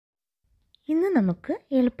ഇന്ന് നമുക്ക്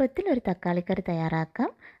എളുപ്പത്തിൽ ഒരു തക്കാളിക്കറി തയ്യാറാക്കാം.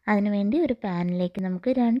 അതിനുവേണ്ടി ഒരു പാനിലേക്ക് നമുക്ക്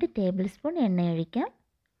 2 ടേബിൾ സ്പൂൺ എണ്ണ ഒഴിക്കാം.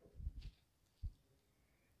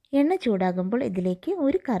 എണ്ണ ചൂടാകുമ്പോൾ ഇതിലേക്ക്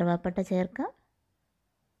ഒരു കറുവാപ്പട്ട ചേർക്കാം,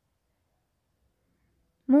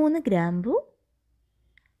 3 ഗ്രാമ്പൂ,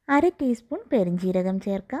 1/2 ടീസ്പൂൺ പെരിഞ്ജീരകം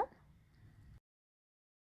ചേർക്കാം.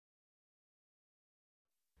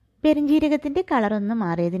 പെരിഞ്ജീരകത്തിൻ്റെ കളറൊന്ന്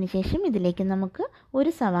മാറിയതിന് ശേഷം ഇതിലേക്ക് നമുക്ക്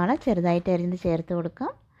ഒരു സവാള ചെറുതായിട്ട് അരിഞ്ഞ് ചേർത്ത്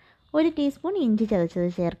കൊടുക്കാം. 1 ടീസ്പൂൺ ഇഞ്ചി ചതച്ചത്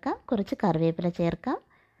ചേർക്കാം. കുറച്ച് കറിവേപ്പില ചേർക്കാം.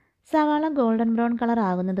 സവാള ഗോൾഡൻ ബ്രൗൺ കളർ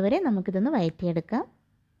ആകുന്നത് വരെ നമുക്കിതൊന്ന് വഴറ്റിയെടുക്കാം.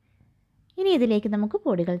 ഇനി ഇതിലേക്ക് നമുക്ക്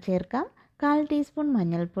പൊടികൾ ചേർക്കാം. 1/4 ടീസ്പൂൺ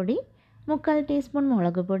മഞ്ഞൾപ്പൊടി, 3/4 ടീസ്പൂൺ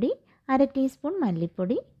മുളക് പൊടി, 1/2 ടീസ്പൂൺ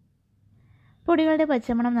മല്ലിപ്പൊടി. പൊടികളുടെ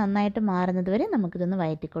പച്ചമണം നന്നായിട്ട് മാറുന്നത് വരെ നമുക്കിതൊന്ന്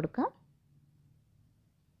വഴറ്റി കൊടുക്കാം.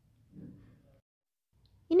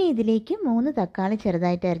 ഇനി ഇതിലേക്ക് 3 തക്കാളി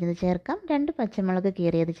ചെറുതായിട്ട് അരിഞ്ഞത് ചേർക്കാം. 2 പച്ചമുളക്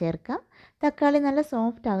കീറിയത് ചേർക്കാം. തക്കാളി നല്ല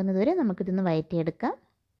സോഫ്റ്റ് ആകുന്നത് വരെ നമുക്കിതൊന്ന് വഴറ്റിയെടുക്കാം.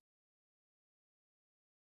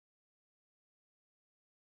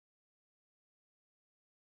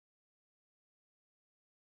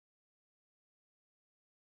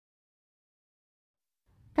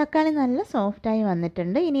 തക്കാളി നല്ല സോഫ്റ്റായി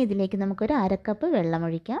വന്നിട്ടുണ്ട്. ഇനി ഇതിലേക്ക് നമുക്കൊരു 1/2 കപ്പ് വെള്ളം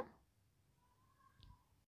ഒഴിക്കാം.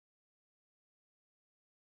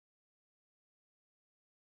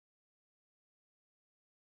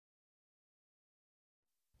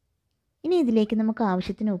 ഇനി ഇതിലേക്ക് നമുക്ക്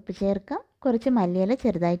ആവശ്യത്തിന് ഉപ്പ് ചേർക്കാം. കുറച്ച് മല്ലിയില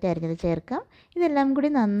ചെറുതായിട്ട് അരിഞ്ഞത് ചേർക്കാം. ഇതെല്ലാം കൂടി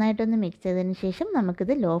നന്നായിട്ടൊന്ന് മിക്സ് ചെയ്തതിന് ശേഷം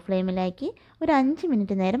നമുക്കിത് ലോ ഫ്ലെയിമിലാക്കി ഒരു 5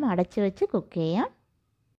 മിനിറ്റ് നേരം അടച്ചു വെച്ച് കുക്ക് ചെയ്യാം.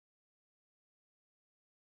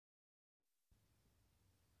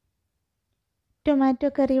 ടൊമാറ്റോ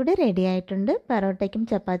കറി ഇവിടെ റെഡി ആയിട്ടുണ്ട്. പൊറോട്ടയ്ക്കും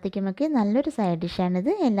ചപ്പാത്തിക്കുമൊക്കെ നല്ലൊരു സൈഡ്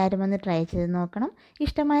ഡിഷാണിത്. എല്ലാവരും ഒന്ന് ട്രൈ ചെയ്ത് നോക്കണം.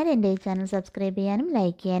 ഇഷ്ടമായാൽ എൻ്റെ ഈ ചാനൽ സബ്സ്ക്രൈബ് ചെയ്യാനും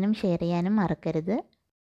ലൈക്ക് ചെയ്യാനും ഷെയർ ചെയ്യാനും മറക്കരുത്.